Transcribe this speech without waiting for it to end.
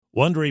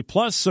Wondery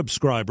Plus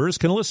subscribers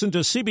can listen to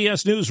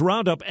CBS News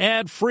Roundup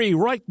ad-free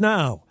right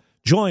now.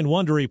 Join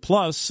Wondery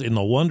Plus in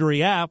the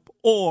Wondery app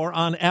or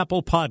on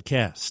Apple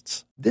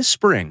Podcasts. This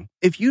spring,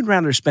 if you'd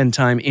rather spend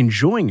time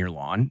enjoying your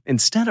lawn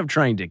instead of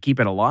trying to keep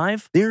it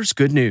alive, there's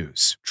good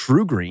news.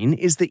 True Green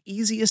is the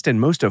easiest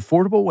and most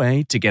affordable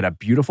way to get a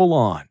beautiful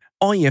lawn.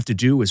 All you have to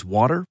do is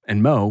water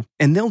and mow,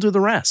 and they'll do the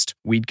rest.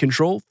 Weed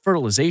control,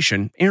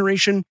 fertilization,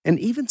 aeration, and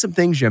even some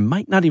things you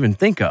might not even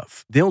think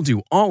of. They'll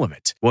do all of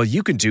it, while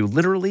you can do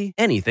literally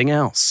anything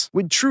else.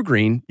 With True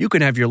Green, you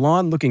can have your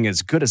lawn looking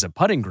as good as a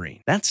putting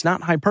green. That's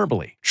not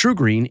hyperbole. True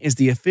Green is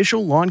the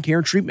official lawn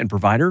care treatment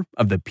provider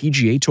of the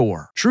PGA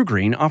Tour. True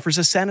Green offers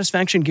a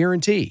satisfaction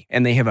guarantee,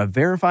 and they have a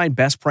verified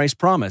best price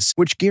promise,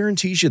 which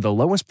guarantees you the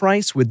lowest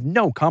price with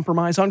no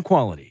compromise on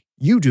quality.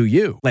 You do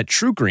you. Let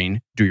True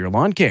Green do your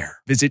lawn care.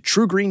 Visit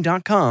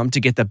TrueGreen.com to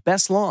get the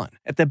best lawn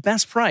at the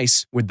best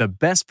price with the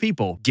best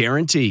people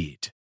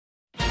guaranteed.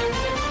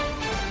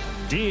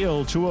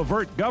 Deal to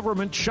avert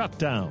government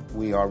shutdown.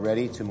 We are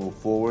ready to move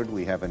forward.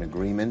 We have an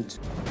agreement.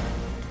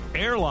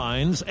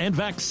 Airlines and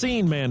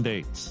vaccine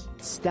mandates.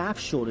 Staff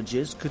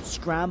shortages could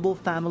scramble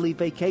family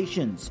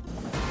vacations.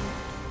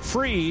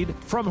 Freed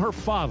from her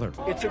father.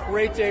 It's a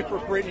great day for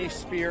Britney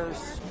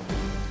Spears.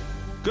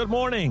 Good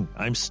morning.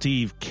 I'm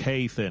Steve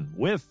Kathan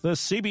with the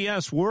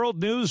CBS World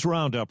News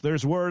Roundup.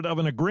 There's word of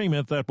an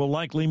agreement that will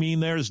likely mean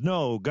there's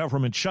no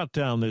government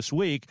shutdown this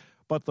week,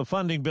 but the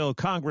funding bill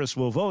Congress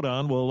will vote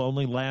on will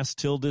only last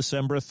till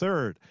December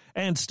 3rd.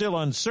 And still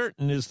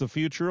uncertain is the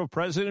future of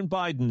President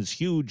Biden's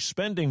huge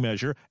spending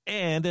measure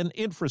and an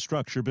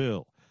infrastructure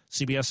bill.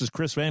 CBS's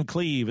Chris Van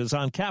Cleve is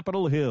on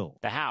Capitol Hill.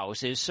 The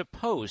House is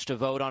supposed to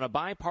vote on a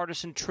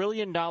bipartisan $1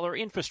 trillion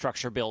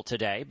infrastructure bill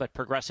today, but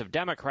progressive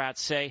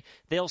Democrats say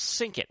they'll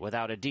sink it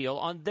without a deal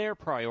on their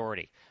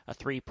priority, a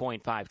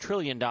 $3.5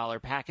 trillion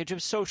package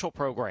of social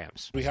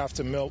programs. We have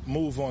to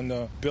move on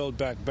the Build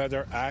Back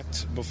Better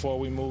Act before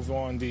we move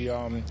on the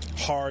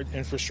hard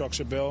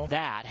infrastructure bill.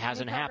 That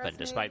hasn't happened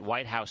despite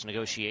White House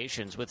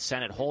negotiations with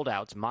Senate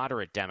holdouts,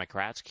 moderate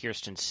Democrats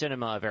Kyrsten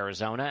Sinema of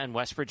Arizona and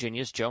West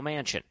Virginia's Joe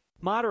Manchin.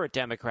 Moderate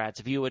Democrats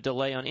view a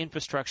delay on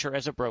infrastructure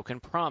as a broken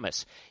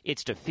promise.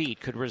 Its defeat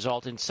could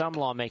result in some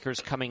lawmakers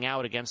coming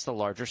out against the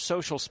larger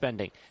social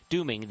spending,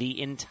 dooming the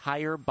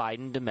entire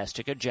Biden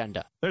domestic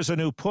agenda. There's a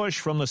new push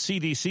from the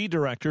CDC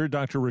director,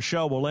 Dr.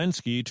 Rochelle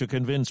Walensky, to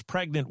convince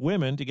pregnant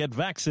women to get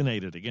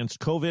vaccinated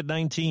against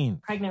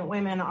COVID-19. Pregnant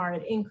women are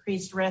at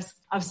increased risk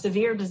of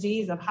severe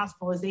disease, of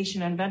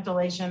hospitalization and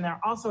ventilation.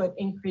 They're also at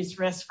increased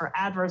risk for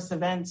adverse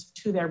events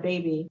to their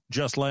baby.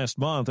 Just last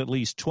month, at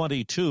least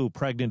 22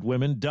 pregnant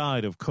women died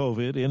of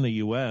COVID in the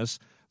U.S.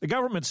 The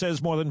government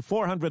says more than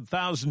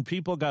 400,000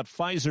 people got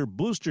Pfizer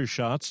booster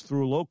shots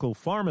through local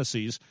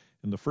pharmacies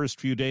in the first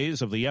few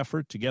days of the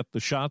effort to get the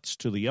shots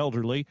to the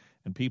elderly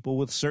and people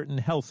with certain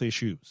health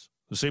issues.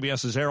 The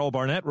CBS's Errol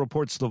Barnett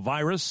reports the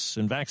virus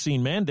and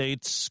vaccine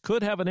mandates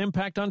could have an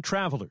impact on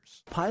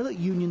travelers. Pilot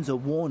unions are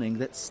warning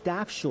that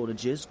staff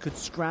shortages could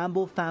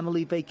scramble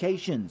family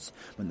vacations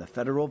when the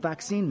federal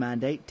vaccine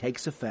mandate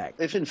takes effect.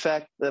 If, in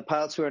fact, the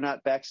pilots who are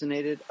not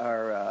vaccinated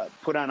are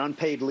put on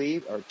unpaid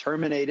leave or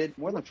terminated,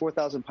 more than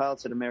 4,000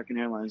 pilots at American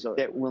Airlines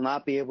that will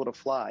not be able to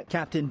fly.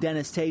 Captain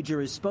Dennis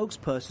Tager is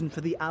spokesperson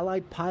for the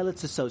Allied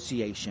Pilots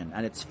Association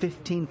and its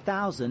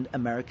 15,000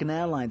 American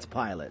Airlines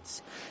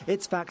pilots.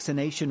 Its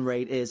vaccination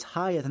rate is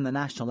higher than the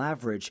national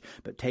average,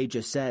 but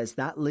Tager says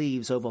that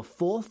leaves over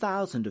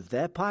 4,000 of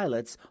their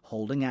pilots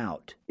holding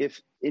out. If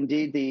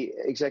indeed the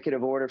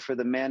executive order for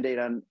the mandate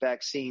on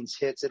vaccines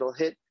hits, it'll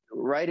hit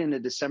right in the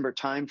December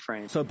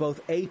timeframe. So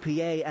both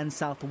APA and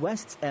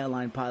Southwest's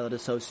Airline Pilot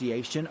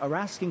Association are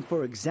asking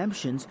for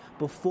exemptions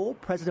before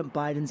President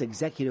Biden's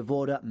executive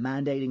order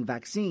mandating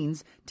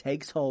vaccines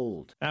takes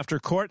hold. After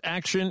court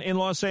action in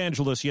Los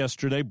Angeles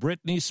yesterday,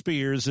 Britney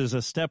Spears is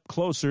a step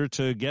closer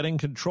to getting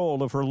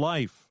control of her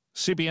life.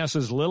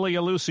 CBS's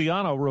Lilia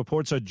Luciano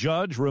reports a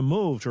judge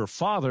removed her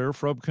father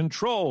from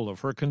control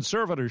of her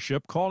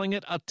conservatorship, calling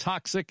it a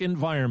toxic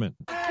environment.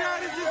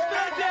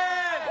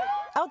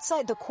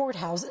 Outside the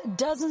courthouse,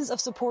 dozens of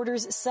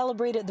supporters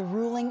celebrated the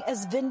ruling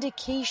as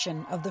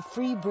vindication of the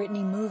Free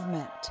Britney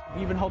movement.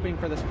 We've been hoping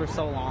for this for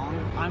so long.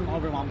 I'm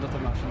overwhelmed with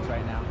emotions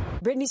right now.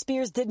 Britney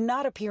Spears did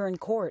not appear in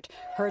court.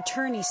 Her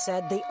attorney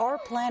said they are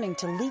planning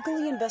to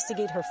legally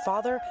investigate her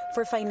father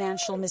for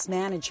financial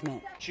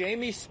mismanagement.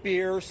 Jamie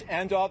Spears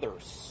and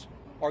others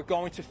are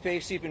going to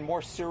face even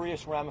more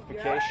serious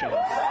ramifications.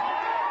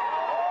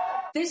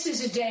 This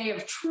is a day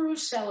of true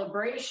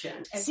celebration.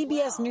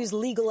 CBS News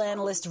legal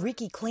analyst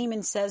Ricky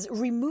Kleeman says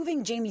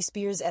removing Jamie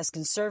Spears as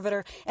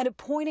conservator and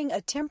appointing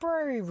a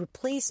temporary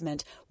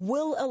replacement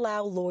will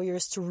allow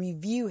lawyers to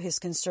review his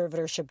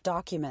conservatorship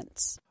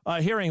documents.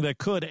 A hearing that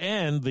could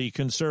end the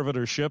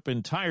conservatorship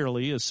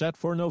entirely is set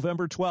for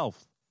November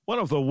 12th. One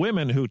of the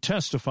women who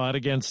testified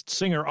against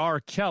singer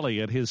R.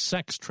 Kelly at his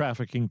sex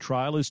trafficking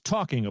trial is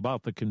talking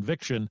about the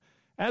conviction.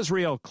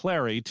 Azriel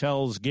Clary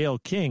tells Gayle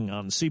King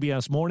on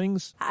CBS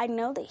Mornings, I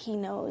know that he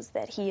knows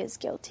that he is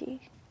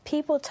guilty.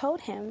 People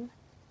told him.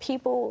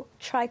 People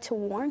tried to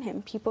warn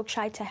him. People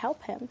tried to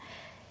help him.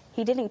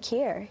 He didn't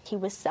care. He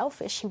was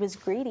selfish. He was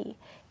greedy.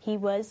 He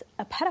was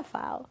a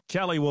pedophile.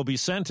 Kelly will be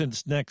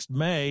sentenced next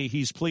May.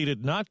 He's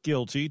pleaded not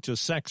guilty to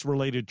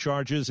sex-related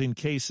charges in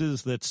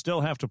cases that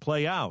still have to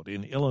play out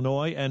in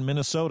Illinois and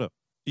Minnesota.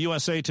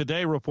 USA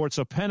Today reports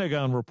a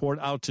Pentagon report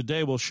out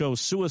today will show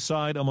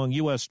suicide among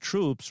U.S.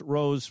 troops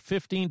rose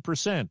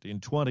 15% in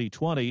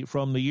 2020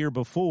 from the year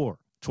before.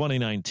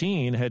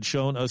 2019 had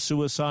shown a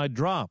suicide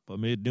drop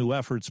amid new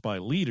efforts by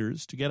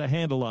leaders to get a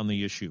handle on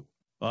the issue.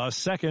 A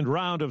second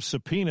round of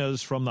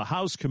subpoenas from the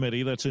House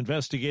committee that's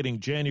investigating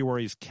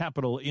January's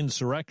Capitol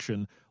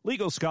insurrection.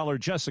 Legal scholar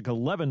Jessica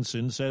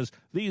Levinson says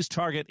these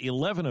target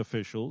 11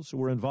 officials who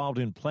were involved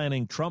in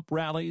planning Trump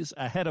rallies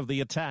ahead of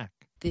the attack.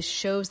 This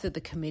shows that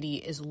the committee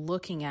is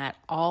looking at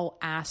all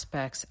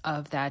aspects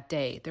of that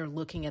day. They're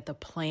looking at the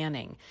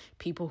planning,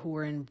 people who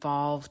were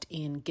involved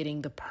in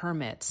getting the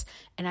permits.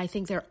 And I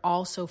think they're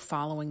also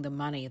following the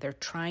money. They're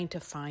trying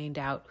to find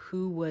out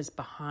who was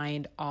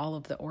behind all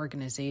of the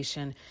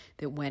organization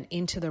that went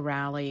into the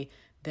rally,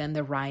 then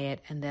the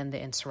riot, and then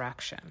the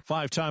insurrection.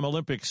 Five-time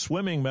Olympic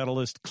swimming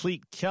medalist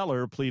Cleet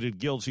Keller pleaded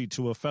guilty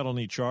to a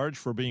felony charge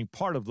for being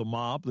part of the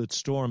mob that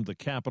stormed the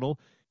Capitol.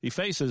 He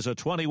faces a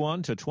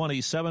 21 to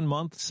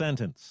 27-month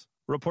sentence.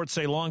 Reports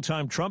say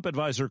longtime Trump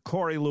advisor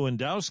Corey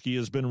Lewandowski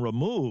has been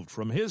removed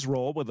from his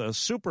role with a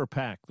super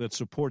PAC that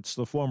supports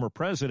the former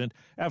president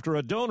after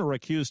a donor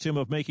accused him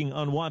of making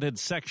unwanted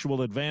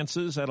sexual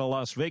advances at a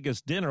Las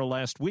Vegas dinner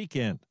last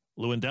weekend.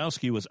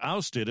 Lewandowski was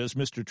ousted as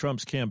Mr.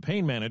 Trump's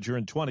campaign manager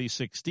in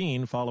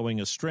 2016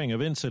 following a string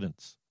of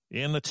incidents.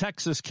 In the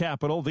Texas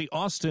capital, the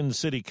Austin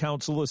City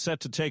Council is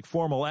set to take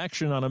formal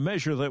action on a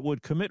measure that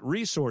would commit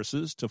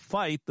resources to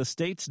fight the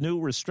state's new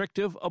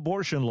restrictive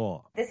abortion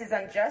law. This is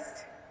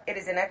unjust, it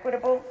is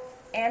inequitable,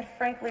 and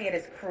frankly, it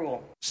is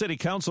cruel. City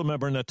Council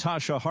member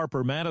Natasha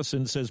Harper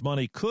Madison says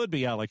money could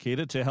be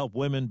allocated to help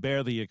women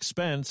bear the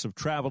expense of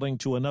traveling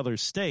to another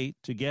state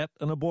to get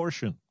an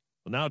abortion.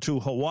 Now to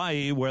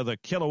Hawaii, where the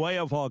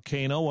Kilauea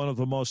volcano, one of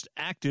the most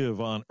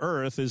active on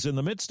Earth, is in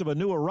the midst of a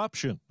new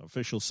eruption.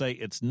 Officials say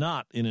it's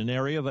not in an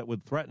area that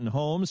would threaten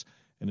homes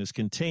and is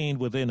contained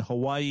within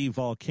Hawaii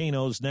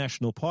Volcanoes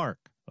National Park.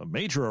 A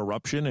major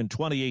eruption in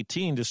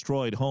 2018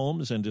 destroyed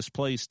homes and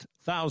displaced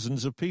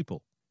thousands of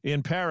people.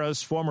 In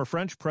Paris, former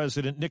French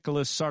President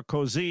Nicolas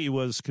Sarkozy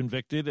was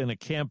convicted in a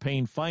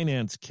campaign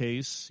finance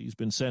case. He's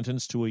been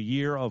sentenced to a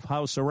year of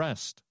house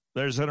arrest.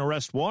 There's an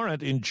arrest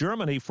warrant in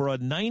Germany for a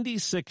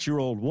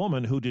 96-year-old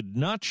woman who did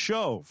not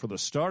show for the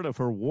start of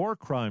her war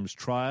crimes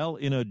trial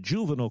in a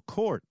juvenile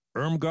court.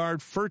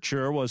 Irmgard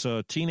Furcher was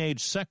a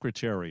teenage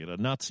secretary at a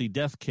Nazi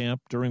death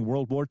camp during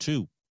World War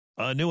II.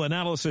 A new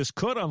analysis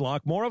could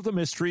unlock more of the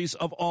mysteries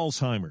of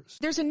Alzheimer's.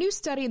 There's a new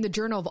study in the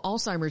Journal of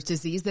Alzheimer's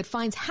Disease that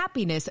finds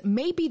happiness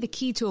may be the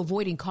key to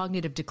avoiding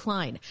cognitive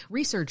decline.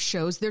 Research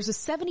shows there's a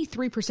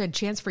 73%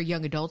 chance for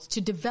young adults to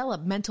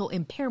develop mental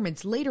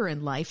impairments later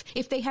in life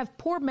if they have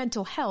poor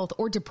mental health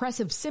or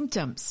depressive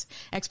symptoms.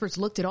 Experts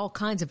looked at all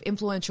kinds of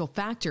influential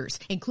factors,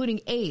 including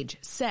age,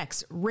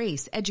 sex,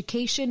 race,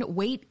 education,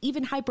 weight,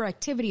 even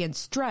hyperactivity and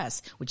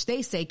stress, which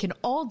they say can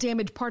all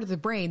damage part of the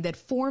brain that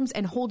forms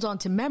and holds on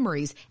to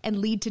memories and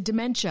lead to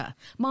dementia.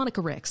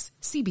 Monica Ricks,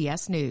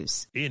 CBS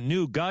News. In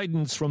new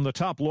guidance from the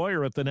top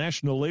lawyer at the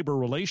National Labor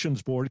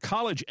Relations Board,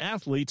 college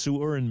athletes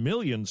who earn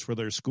millions for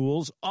their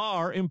schools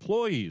are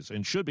employees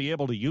and should be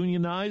able to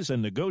unionize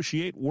and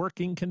negotiate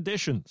working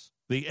conditions.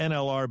 The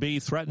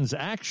NLRB threatens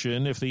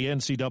action if the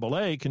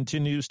NCAA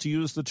continues to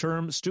use the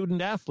term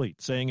student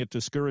athlete, saying it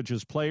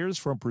discourages players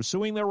from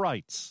pursuing their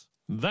rights.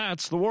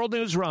 That's the World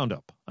News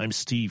Roundup. I'm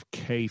Steve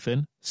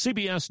Kathan,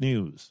 CBS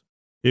News.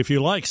 If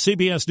you like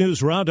CBS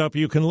News Roundup,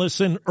 you can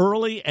listen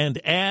early and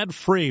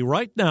ad-free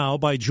right now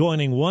by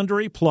joining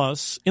Wondery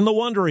Plus in the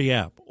Wondery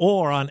app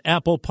or on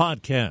Apple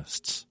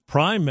Podcasts.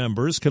 Prime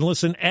members can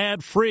listen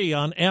ad-free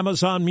on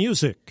Amazon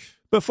Music.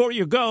 Before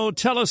you go,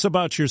 tell us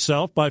about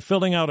yourself by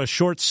filling out a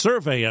short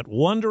survey at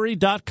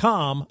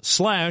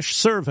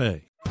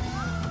Wondery.com/survey.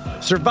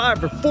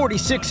 Survivor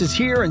 46 is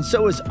here, and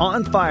so is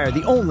On Fire,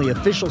 the only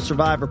official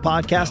Survivor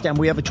podcast, and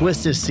we have a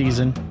twist this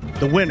season.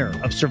 The winner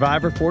of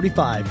Survivor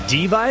 45,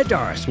 Dee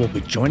Valladares, will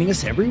be joining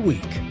us every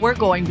week. We're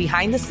going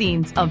behind the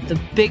scenes of the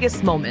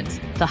biggest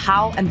moments, the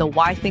how and the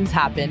why things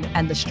happen,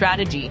 and the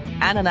strategy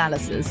and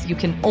analysis you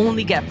can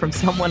only get from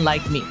someone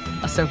like me,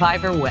 a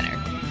Survivor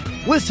winner.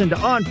 Listen to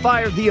On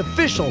Fire, the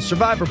official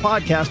Survivor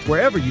podcast,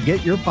 wherever you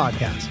get your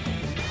podcasts.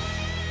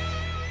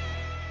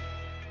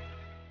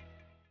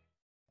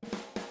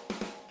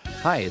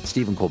 Hi, it's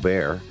Stephen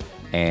Colbert,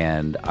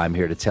 and I'm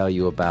here to tell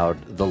you about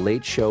The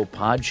Late Show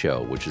Pod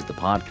Show, which is the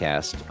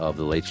podcast of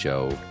The Late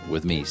Show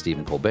with me,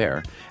 Stephen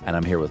Colbert, and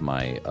I'm here with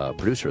my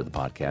producer of the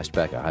podcast,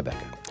 Becca. Hi,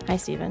 Becca. Hi,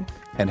 Stephen.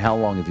 And how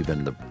long have you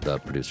been the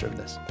producer of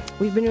this?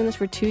 We've been doing this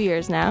for 2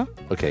 years now.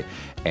 Okay,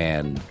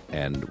 and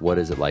what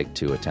is it like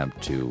to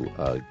attempt to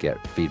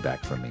get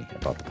feedback from me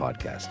about the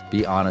podcast?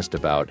 Be honest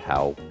about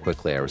how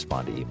quickly I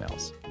respond to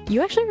emails.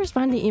 You actually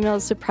respond to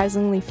emails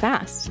surprisingly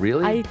fast.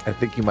 Really? I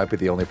think you might be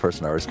the only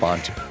person I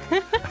respond to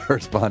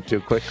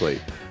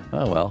quickly.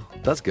 Oh, well,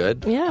 that's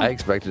good. Yeah. I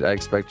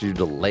expected you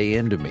to lay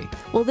into me.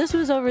 Well, this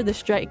was over the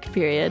strike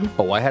period.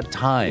 Oh, I had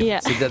time. Yeah.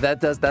 See,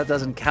 that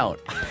doesn't count.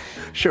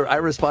 Sure, I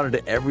responded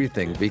to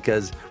everything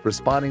because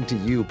responding to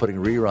you putting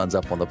reruns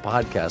up on the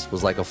podcast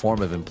was like a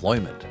form of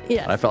employment.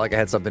 Yeah. And I felt like I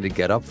had something to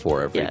get up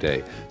for every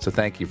day. So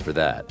thank you for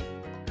that.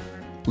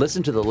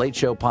 Listen to The Late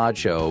Show Pod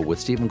Show with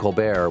Stephen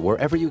Colbert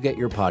wherever you get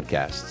your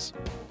podcasts.